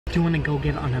Do you want to go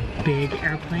get on a big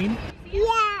airplane?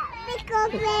 Yeah, big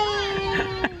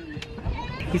airplane.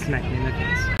 He's smacking me in the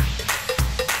face.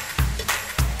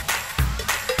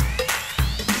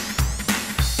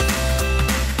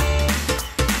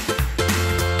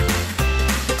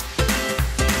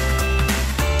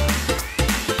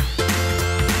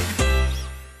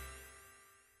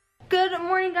 Good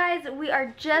morning, guys. We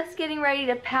are just getting ready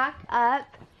to pack up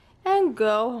and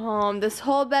go home. This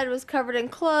whole bed was covered in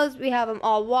clothes. We have them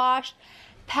all washed,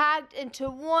 packed into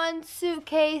one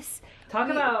suitcase. Talk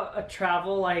about a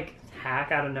travel like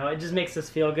hack. I don't know. It just makes us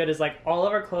feel good. Is like all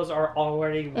of our clothes are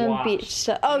already washed. And beach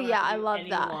stuff. Oh yeah, I love any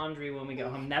that. Laundry when we go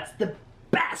home. That's the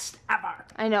best ever.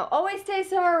 I know. Always stay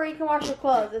somewhere where you can wash your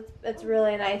clothes. It's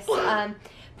really nice. But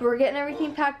we're getting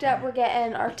everything packed up. We're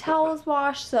getting our towels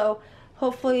washed. So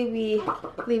hopefully we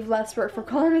leave less work for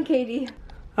Colin and Katie.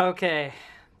 Okay,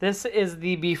 this is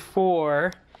the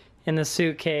before in the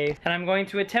suitcase, and I'm going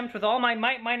to attempt with all my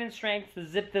might, mind, and strength to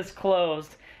zip this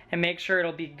closed and make sure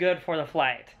it'll be good for the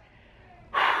flight.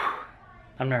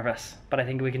 I'm nervous, but I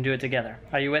think we can do it together.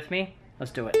 Are you with me?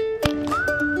 Let's do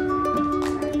it.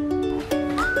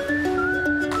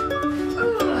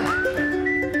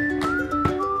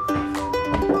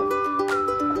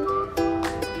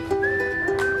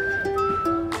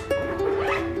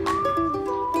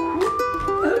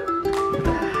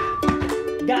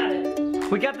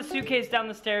 We got the suitcase down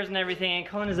the stairs and everything, and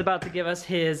Colin is about to give us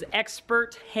his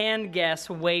expert hand guess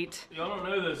weight. Y'all don't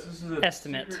know this. This is a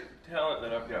estimate. secret talent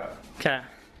that I've got. Okay.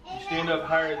 You stand up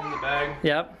higher than the bag.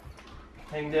 Yep.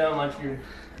 Hang down like you're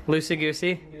Loosey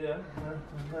goosey.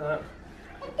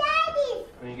 Daddy.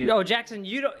 Oh, Jackson,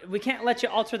 you don't. We can't let you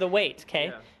alter the weight. Okay.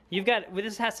 Yeah. You've got.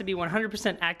 This has to be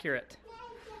 100% accurate.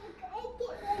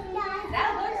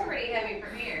 That looks pretty heavy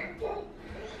from here.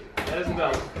 That is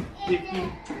about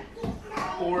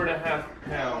 54.5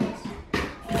 pounds.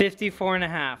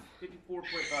 54.5.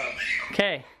 54.5.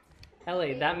 Okay.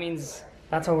 Ellie, that means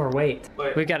that's overweight.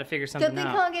 Wait. We've got to figure something Good thing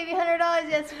out. Colin gave you $100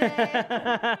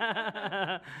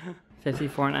 yesterday.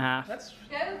 54.5. That's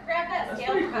Go grab that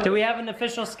scale. Do we have an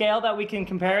official scale that we can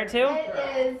compare it to?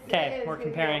 It is. Okay, we're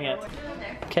comparing it.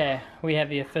 Okay, we have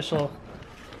the official.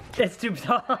 It's too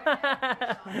tall.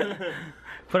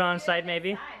 Put on side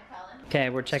maybe. Okay,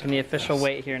 we're checking the official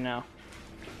weight here now.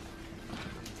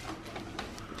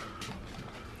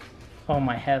 Oh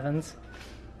my heavens.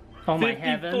 Oh my 54.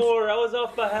 heavens. I was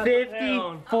off by half a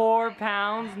pound. 54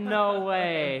 pounds? No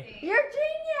way. You're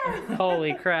a genius.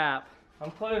 Holy crap.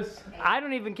 I'm close. I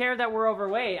don't even care that we're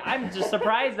overweight. I'm just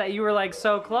surprised that you were like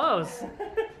so close.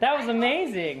 That was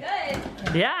amazing.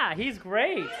 Good. Yeah, he's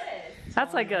great.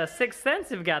 That's like a sixth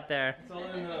sense you've got there. It's all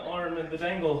in the arm and the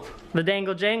dangle. The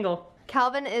dangle jangle.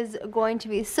 Calvin is going to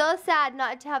be so sad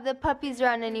not to have the puppies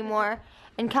around anymore.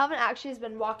 And Calvin actually has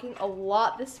been walking a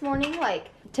lot this morning, like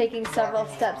taking several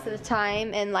steps at a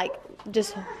time and like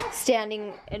just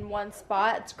standing in one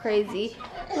spot. It's crazy.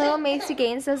 Little Macy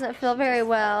Gaines doesn't feel very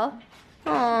well.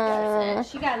 Oh,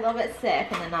 She got a little bit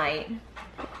sick in the night.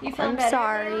 You feel I'm better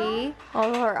sorry. now?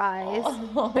 All her eyes.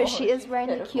 Oh, But she is she's wearing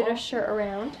the pitiful. cutest shirt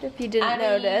around, if you didn't I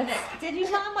mean, notice. Did you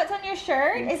tell him what's on your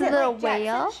shirt? Is a it little like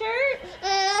whale. Jackson's shirt?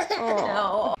 Oh.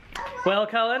 No. Well,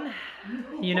 Cullen,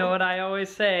 you know what I always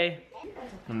say.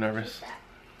 I'm nervous.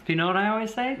 Do you know what I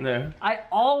always say? No. I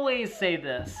always say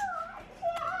this.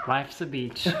 Life's a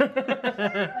beach.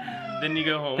 Then you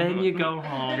go home. Then you go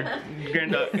home.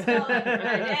 Grand duck.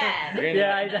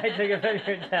 Yeah, I took a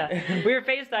picture of that. We were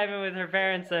FaceTiming with her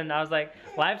parents and I was like,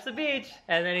 life's a beach.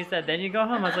 And then he said, then you go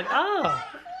home. I was like, oh,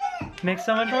 makes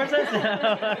so much more sense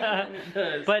now.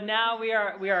 But now we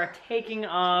are taking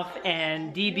off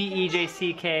and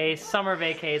DBEJCK Summer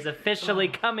Vacay is officially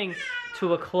coming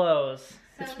to a close.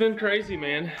 It's been crazy,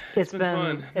 man. It's been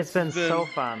fun. It's been so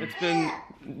fun. It's been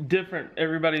different.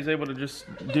 Everybody's able to just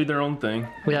do their own thing.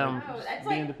 Yeah. Oh, that's Be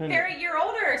like independent. they're a year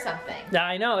older or something. Yeah,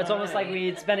 I know. It's almost like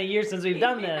it's been a year since we've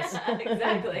done this. Yeah,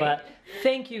 exactly. But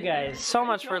thank you guys so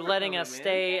much for letting us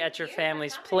stay at your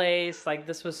family's place. Like,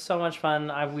 this was so much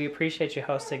fun. We appreciate you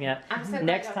hosting it. I'm so glad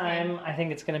Next y'all time, I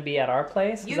think it's going to be at our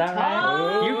place. Is that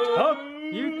Utah. right?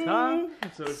 Utah. I'm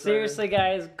so excited. Seriously,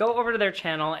 guys, go over to their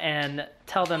channel and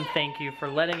tell them thank you for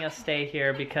letting us stay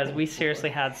here because we seriously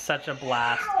had such a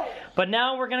blast. But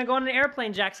now we're going to go on an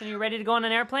airplane. Jackson, you ready to go on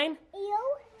an airplane?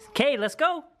 Okay, let's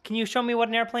go. Can you show me what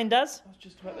an airplane does? I was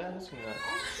just about to ask you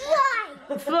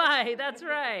that. Fly, that's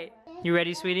right. You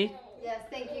ready, sweetie? Yes,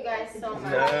 thank you guys so much.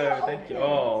 No, thank you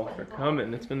all for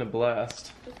coming. It's been a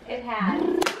blast. It has.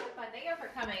 It's so fun. Thank you for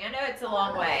coming. I know it's a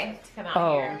long way to come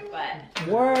out here, but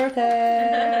Worth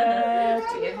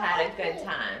it. we've had a good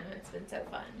time. It's been so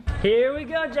fun. Here we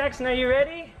go, Jackson. Are you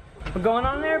ready? We're going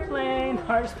on an airplane.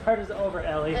 Hardest part is over,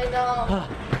 Ellie. I know.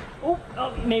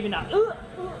 Oh, maybe not.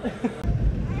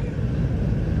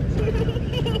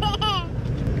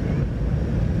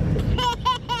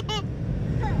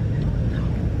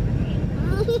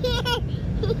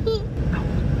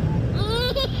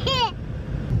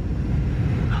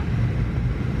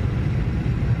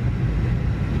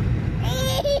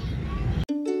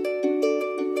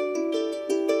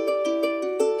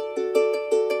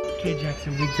 Okay,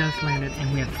 Jackson, we just landed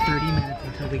and we have 30 minutes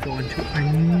until we go into our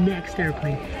next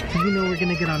airplane. Do you know we're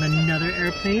gonna get on another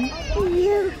airplane?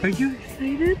 Yeah. Are you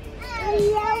excited?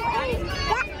 Yeah.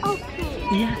 Okay.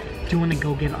 Yeah. Do you want to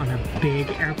go get on a big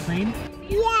airplane?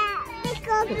 Yeah. Big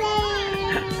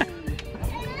plane.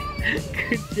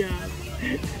 Good job.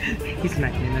 He's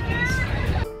smacking in the face.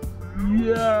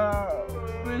 Yeah,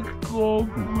 big plane.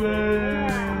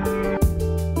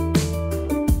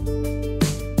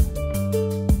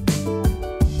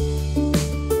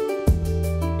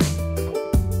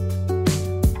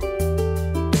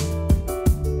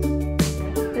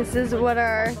 This is what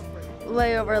our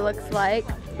layover looks like.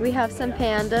 We have some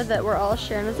panda that we're all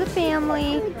sharing as a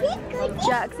family.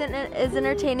 Jackson is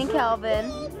entertaining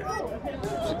Calvin.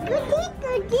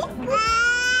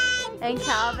 And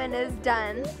Calvin is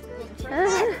done.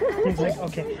 He's like,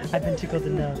 okay, I've been tickled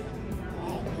enough.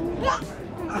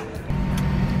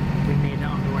 We made it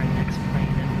onto our next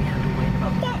plane and we had to wait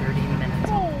about 30 minutes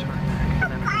on the tarmac and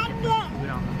then we get the food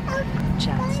on the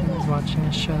Jackson is watching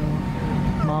a show.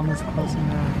 Mom is closing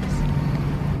her eyes.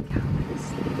 Calvin is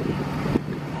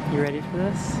sleeping. You ready for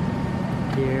this?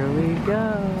 Here we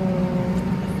go.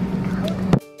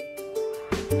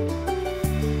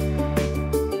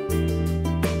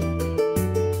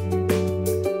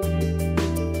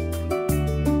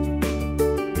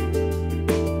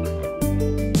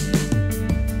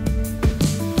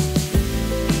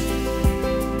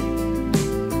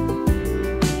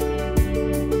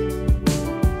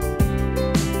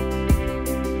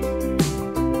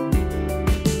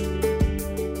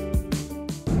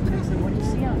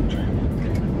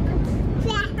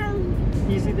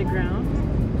 You see the ground?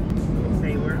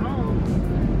 Say we're home.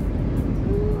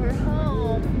 We're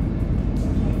home.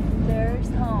 There's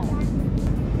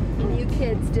home. You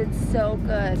kids did so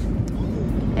good.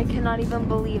 I cannot even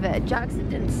believe it. Jackson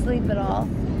didn't sleep at all,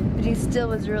 but he still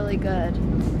was really good.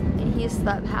 And he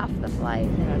slept half the flight.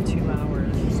 Yeah, 2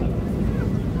 hours. So.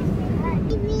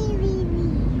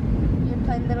 You're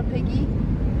playing Little Piggy?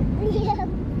 Yeah.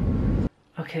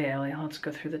 Okay, Ellie, let's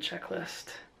go through the checklist.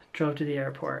 Drove to the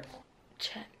airport.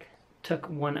 Check. Took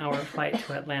 1 hour flight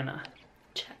to Atlanta.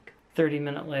 Check.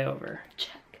 30-minute layover.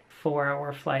 Check.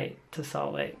 4-hour flight to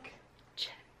Salt Lake.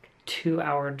 Check.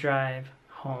 2-hour drive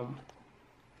home.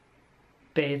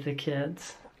 Bathe the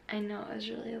kids. I know it was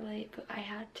really late, but I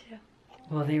had to.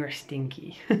 Well, they were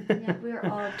stinky. Yeah, we were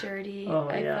all dirty. Oh,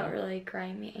 I yeah. felt really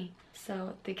grimy.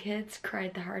 So the kids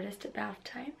cried the hardest at bath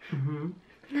time. Mm-hmm.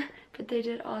 But they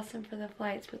did awesome for the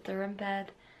flights, but they're in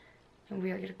bed. And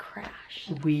we are gonna crash.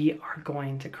 We are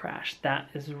going to crash. That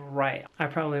is right. I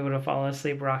probably would have fallen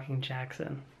asleep rocking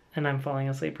Jackson. And I'm falling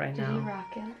asleep right Did now. you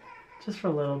rock it? Just for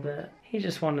a little bit. He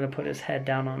just wanted to put his head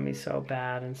down on me so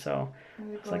bad. And so I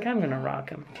was like, I'm going to rock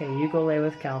him. Okay, you go lay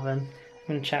with Calvin. I'm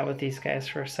going to chat with these guys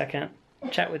for a second.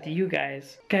 Chat with you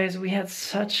guys. Guys, we had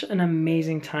such an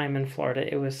amazing time in Florida.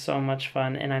 It was so much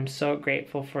fun. And I'm so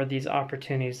grateful for these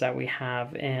opportunities that we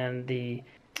have and the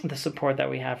support that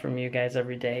we have from you guys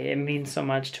every day. It means so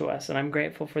much to us, and I'm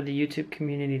grateful for the YouTube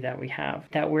community that we have,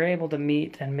 that we're able to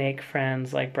meet and make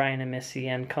friends like Brian and Missy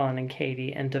and Cullen and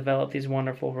Katie and develop these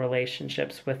wonderful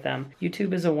relationships with them.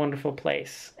 YouTube is a wonderful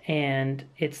place, and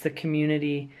it's the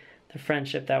community, the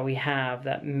friendship that we have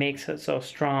that makes it so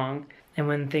strong. And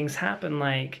when things happen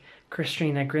like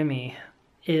Christina Grimmie,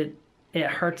 it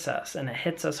hurts us and it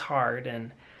hits us hard,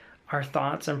 and our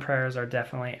thoughts and prayers are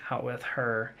definitely out with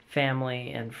her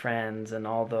family and friends and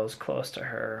all those close to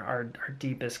her. Our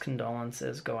deepest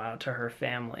condolences go out to her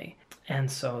family. And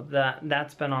so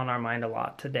that's been on our mind a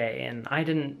lot today. And I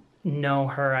didn't know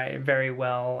her very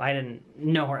well. I didn't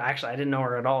know her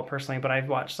at all personally, but I've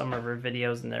watched some of her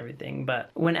videos and everything. But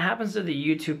when it happens to the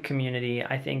YouTube community,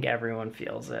 I think everyone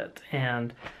feels it.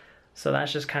 And so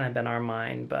that's just kind of been our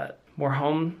mind. But we're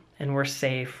home and we're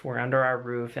safe. We're under our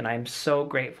roof, and I'm so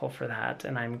grateful for that.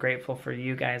 And I'm grateful for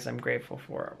you guys. I'm grateful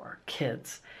for our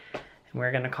kids. And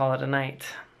we're going to call it a night.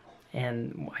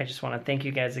 And I just want to thank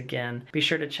you guys again. Be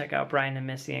sure to check out Brian and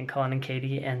Missy and Cullen and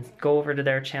Katie and go over to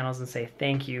their channels and say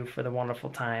thank you for the wonderful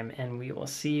time. And we will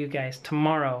see you guys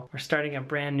tomorrow. We're starting a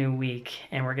brand new week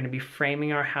and we're going to be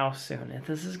framing our house soon. And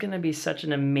this is going to be such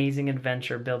an amazing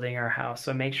adventure building our house.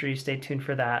 So make sure you stay tuned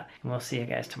for that and we'll see you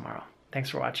guys tomorrow. Thanks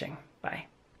for watching. Bye.